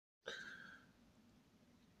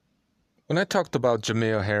When I talked about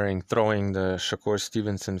Jamil Herring throwing the Shakur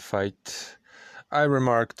Stevenson fight, I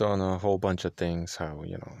remarked on a whole bunch of things. How,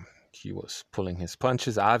 he was pulling his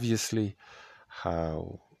punches, obviously,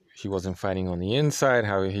 how he wasn't fighting on the inside,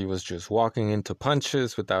 how he was just walking into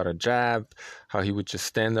punches without a jab, how he would just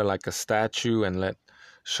stand there like a statue and let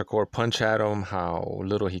Shakur punch at him, how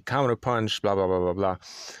little he counterpunched, blah, blah, blah, blah, blah.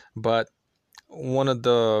 But one of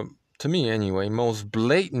the, to me anyway, most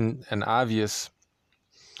blatant and obvious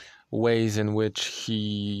ways in which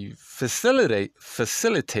he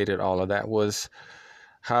facilitated all of that was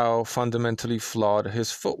how fundamentally flawed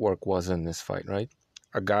his footwork was in this fight, right?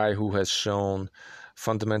 A guy who has shown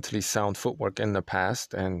fundamentally sound footwork in the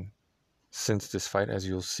past, and since this fight, as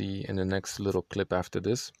you'll see in the next little clip after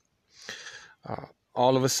this,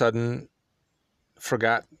 all of a sudden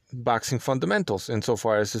forgot boxing fundamentals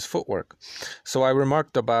insofar as his footwork. So I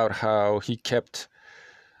remarked about how he kept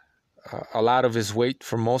a lot of his weight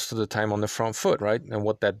for most of the time on the front foot, right? And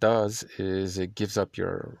what that does is it gives up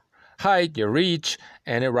your height, your reach,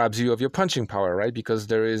 and it robs you of your punching power, right? Because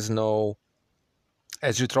there is no,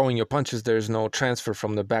 as you're throwing your punches, there's no transfer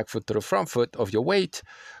from the back foot to the front foot of your weight,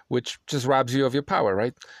 which just robs you of your power,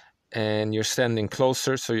 right? And you're standing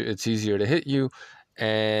closer, so it's easier to hit you,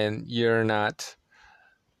 and you're not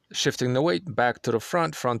shifting the weight back to the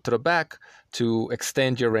front to the back to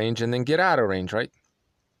extend your range and then get out of range, right?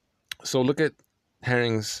 So look at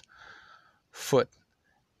Herring's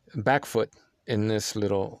back foot in this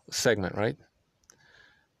little segment, right?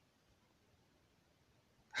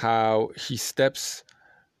 How he steps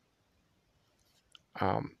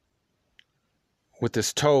with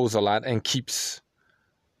his toes a lot and keeps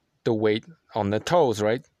the weight on the toes,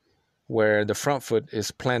 right? Where the front foot is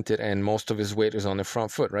planted and most of his weight is on the front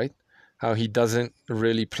foot, right? How he doesn't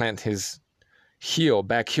really plant his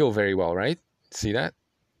back heel very well, right? See that?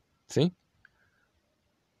 See?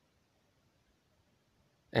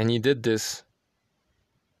 And he did this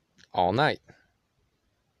all night.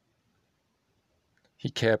 He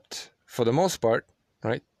kept, for the most part,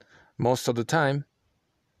 right, most of the time,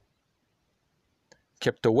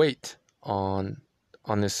 kept the weight on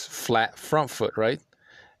this flat front foot, right?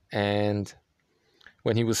 And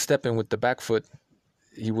when he was stepping with the back foot,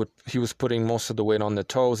 he was putting most of the weight on the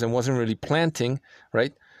toes and wasn't really planting,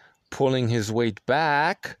 right? Pulling his weight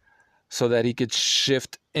back so that he could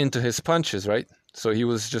shift into his punches, right? So he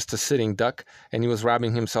was just a sitting duck, and he was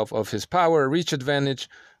robbing himself of his power, reach advantage,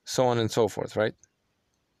 so on and so forth, right?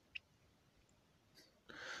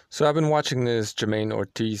 So I've been watching this Jermaine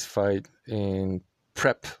Ortiz fight in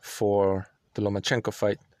prep for the Lomachenko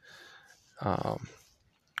fight.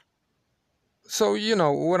 So,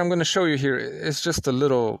 what I'm going to show you here is just a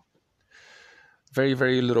little, very,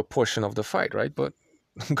 very little portion of the fight, right? But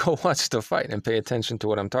go watch the fight and pay attention to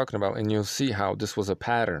what I'm talking about, and you'll see how this was a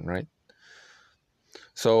pattern, right?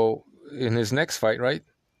 So in his next fight, right,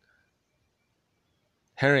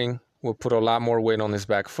 Herring will put a lot more weight on his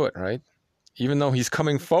back foot, right? Even though he's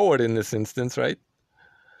coming forward in this instance, right?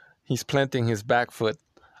 He's planting his back foot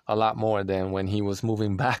a lot more than when he was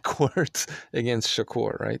moving backwards against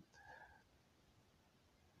Shakur, right?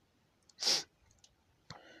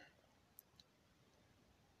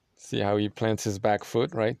 See how he plants his back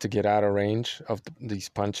foot, right, to get out of range of these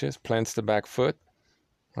punches. Plants the back foot,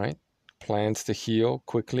 right? Plants the heel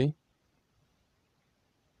quickly.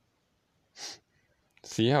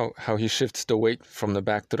 See how he shifts the weight from the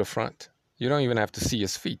back to the front. You don't even have to see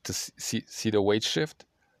his feet to see the weight shift,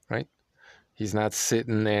 right? He's not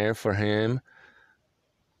sitting there for him,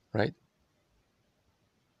 right?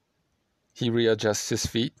 He readjusts his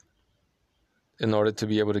feet in order to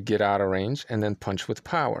be able to get out of range and then punch with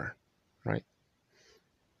power, right?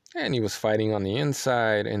 And he was fighting on the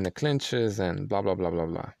inside in the clinches and blah, blah, blah, blah,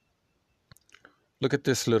 blah. Look at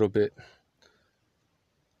this little bit,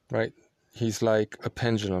 right? He's like a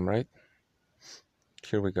pendulum, right?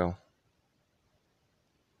 Here we go.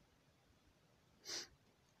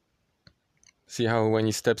 See how when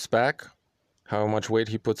he steps back, how much weight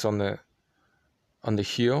he puts on the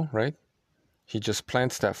heel, right? He just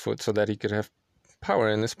plants that foot so that he could have power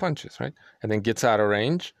in his punches, right? And then gets out of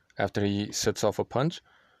range after he sets off a punch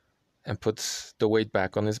and puts the weight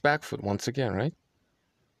back on his back foot once again, right?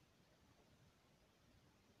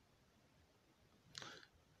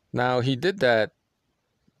 Now, he did that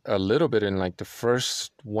a little bit in like the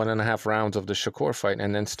first 1.5 rounds of the Shakur fight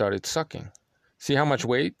and then started sucking. See how much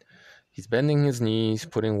weight? He's bending his knees,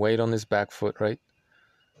 putting weight on his back foot, right?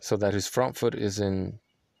 So that his front foot is in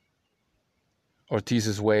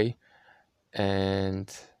Ortiz's way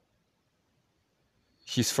and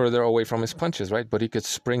he's further away from his punches, right? But he could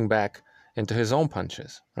spring back into his own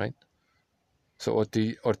punches, right? So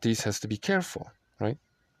Ortiz has to be careful, right?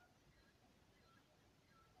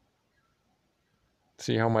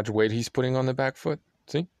 See how much weight he's putting on the back foot?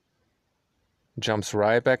 See? Jumps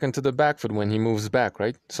right back into the back foot when he moves back,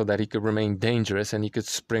 right? So that he could remain dangerous and he could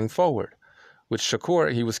spring forward. With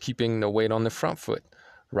Shakur, he was keeping the weight on the front foot,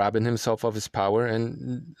 robbing himself of his power,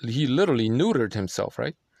 and he literally neutered himself,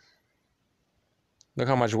 right? Look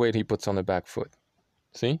how much weight he puts on the back foot.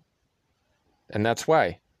 See? And that's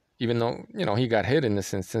why, even though, he got hit in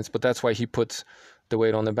this instance, but that's why he puts the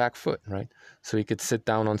weight on the back foot, right? So he could sit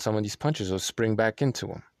down on some of these punches or spring back into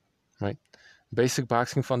them, right? Basic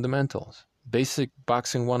boxing fundamentals. Basic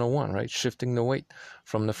boxing 101, right? Shifting the weight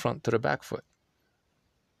from the front to the back foot.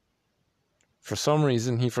 For some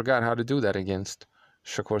reason, he forgot how to do that against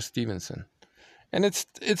Shakur Stevenson. And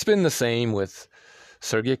it's been the same with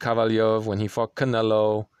Sergey Kovalev when he fought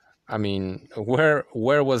Canelo. I mean, where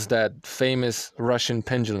was that famous Russian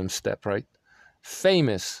pendulum step, right?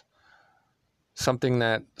 Famous. Something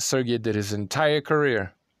that Sergey did his entire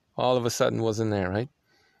career, all of a sudden wasn't there, right?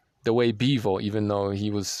 The way Bevo, even though he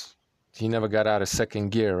never got out of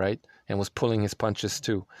second gear, right? And was pulling his punches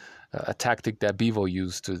too. A tactic that Bevo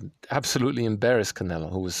used to absolutely embarrass Canelo,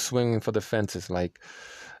 who was swinging for the fences like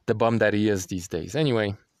the bum that he is these days.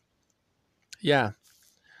 Anyway, yeah.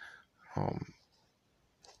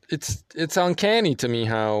 It's uncanny to me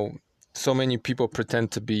how so many people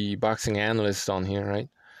pretend to be boxing analysts on here, right?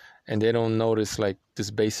 And they don't notice like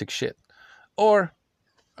this basic shit. Or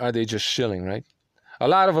are they just shilling, right? A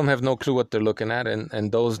lot of them have no clue what they're looking at,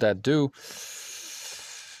 and those that do,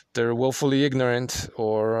 they're willfully ignorant,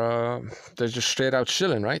 or they're just straight out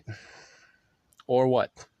shilling, right? Or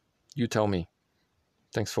what? You tell me.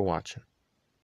 Thanks for watching.